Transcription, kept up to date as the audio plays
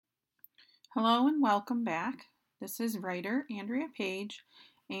Hello and welcome back. This is writer Andrea Page,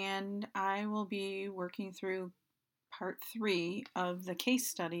 and I will be working through part three of the case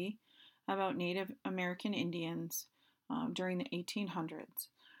study about Native American Indians during the 1800s.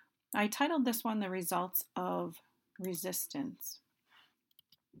 I titled this one The Results of Resistance.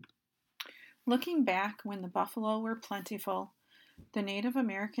 Looking back when the buffalo were plentiful, the Native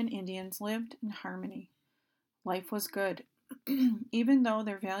American Indians lived in harmony. Life was good. Even though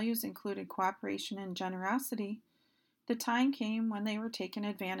their values included cooperation and generosity, the time came when they were taken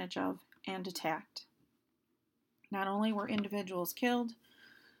advantage of and attacked. Not only were individuals killed,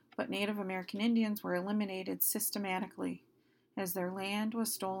 but Native American Indians were eliminated systematically as their land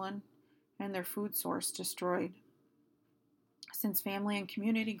was stolen and their food source destroyed. Since family and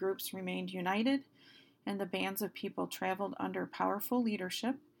community groups remained united and the bands of people traveled under powerful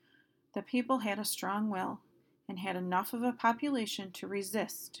leadership, the people had a strong will and had enough of a population to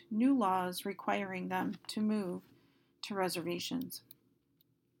resist new laws requiring them to move to reservations.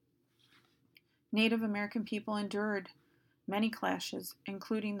 Native American people endured many clashes,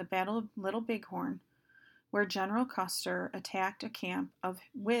 including the Battle of Little Bighorn, where General Custer attacked a camp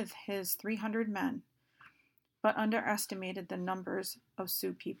with his 300 men, but underestimated the numbers of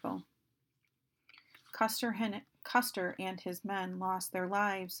Sioux people. Custer and his men lost their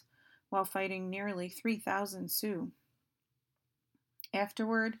lives while fighting nearly 3,000 Sioux.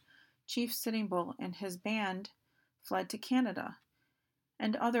 Afterward, Chief Sitting Bull and his band fled to Canada,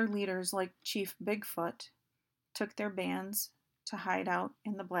 and other leaders like Chief Bigfoot took their bands to hide out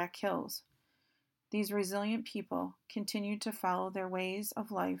in the Black Hills. These resilient people continued to follow their ways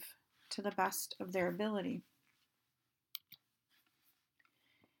of life to the best of their ability.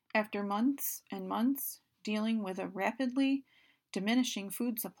 After months and months dealing with a rapidly diminishing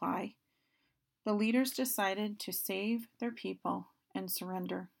food supply, the leaders decided to save their people and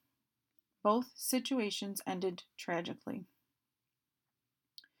surrender. Both situations ended tragically.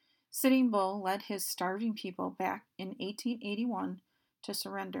 Sitting Bull led his starving people back in 1881 to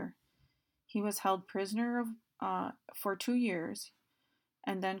surrender. He was held prisoner for 2 years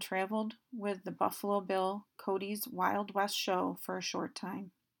and then traveled with the Buffalo Bill Cody's Wild West show for a short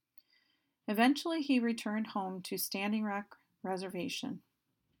time. Eventually, he returned home to Standing Rock Reservation.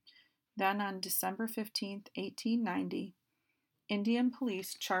 Then, on December 15, 1890, Indian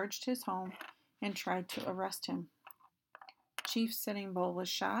police charged his home and tried to arrest him. Chief Sitting Bull was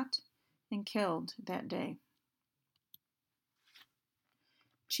shot and killed that day.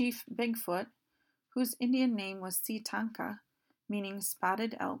 Chief Bigfoot, whose Indian name was Sitanka, meaning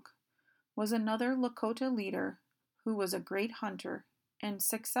spotted elk, was another Lakota leader who was a great hunter and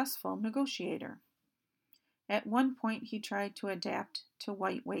successful negotiator. At one point, he tried to adapt to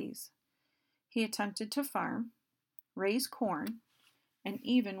white ways. He attempted to farm, raise corn, and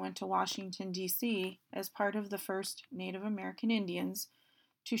even went to Washington, D.C. as part of the first Native American Indians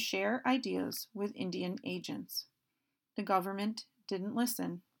to share ideas with Indian agents. The government didn't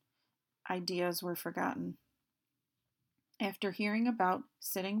listen. Ideas were forgotten. After hearing about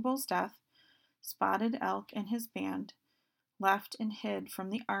Sitting Bull's death, Spotted Elk and his band left and hid from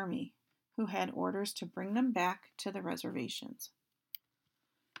the army, who had orders to bring them back to the reservations.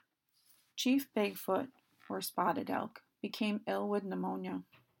 Chief Bigfoot, or Spotted Elk, became ill with pneumonia.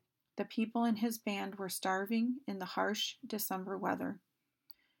 The people in his band were starving in the harsh December weather.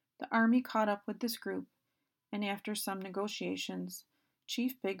 The army caught up with this group, and after some negotiations,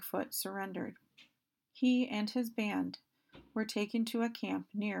 Chief Bigfoot surrendered. He and his band were taken to a camp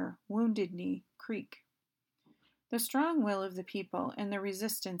near Wounded Knee Creek. The strong will of the people and the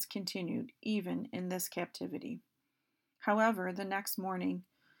resistance continued even in this captivity. However, the next morning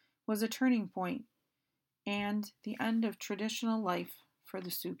was a turning point and the end of traditional life for the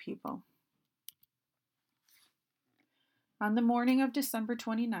Sioux people. On the morning of December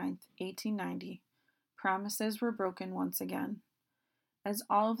 29, 1890, promises were broken once again. As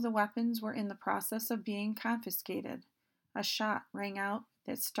all of the weapons were in the process of being confiscated, a shot rang out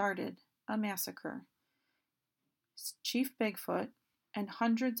that started a massacre. Chief Bigfoot and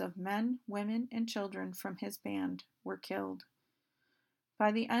hundreds of men, women, and children from his band were killed.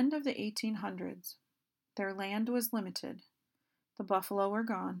 By the end of the 1800s, their land was limited. The buffalo were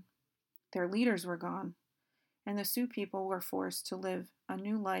gone, their leaders were gone, and the Sioux people were forced to live a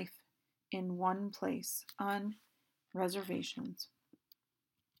new life in one place, on reservations.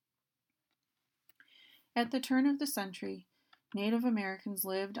 At the turn of the century, Native Americans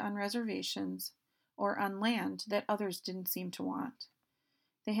lived on reservations or on land that others didn't seem to want.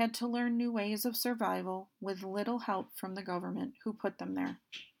 They had to learn new ways of survival with little help from the government who put them there.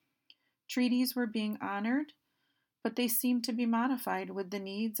 Treaties were being honored, but they seemed to be modified with the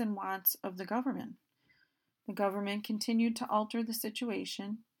needs and wants of the government. The government continued to alter the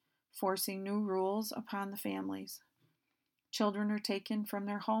situation, forcing new rules upon the families. Children are taken from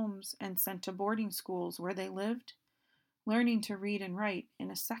their homes and sent to boarding schools where they lived, learning to read and write in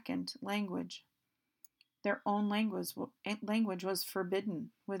a second language. Their own language was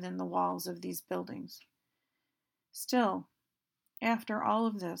forbidden within the walls of these buildings. Still, after all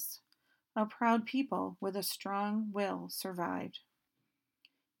of this, a proud people with a strong will survived.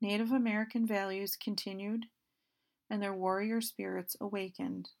 Native American values continued, and their warrior spirits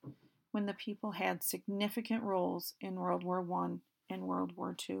awakened when the people had significant roles in World War I and World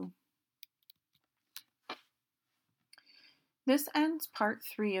War II. This ends part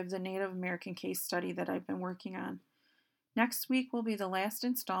 3 of the Native American case study that I've been working on. Next week will be the last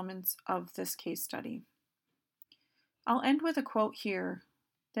installments of this case study. I'll end with a quote here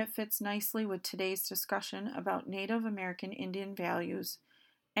that fits nicely with today's discussion about Native American Indian values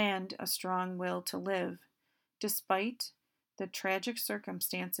and a strong will to live, despite the tragic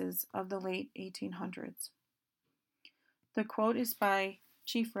circumstances of the late 1800s. The quote is by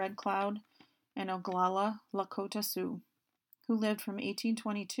Chief Red Cloud and Oglala Lakota Sioux, who lived from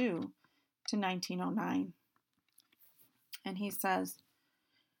 1822 to 1909. And he says,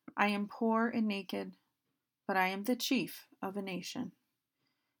 "I am poor and naked, but I am the chief of a nation.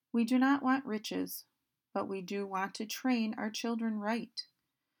 We do not want riches, but we do want to train our children right.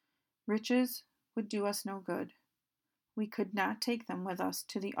 Riches would do us no good. We could not take them with us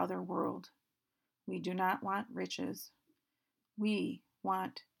to the other world. We do not want riches. We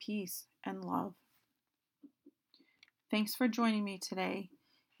want peace and love." Thanks for joining me today,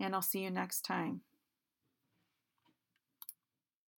 and I'll see you next time.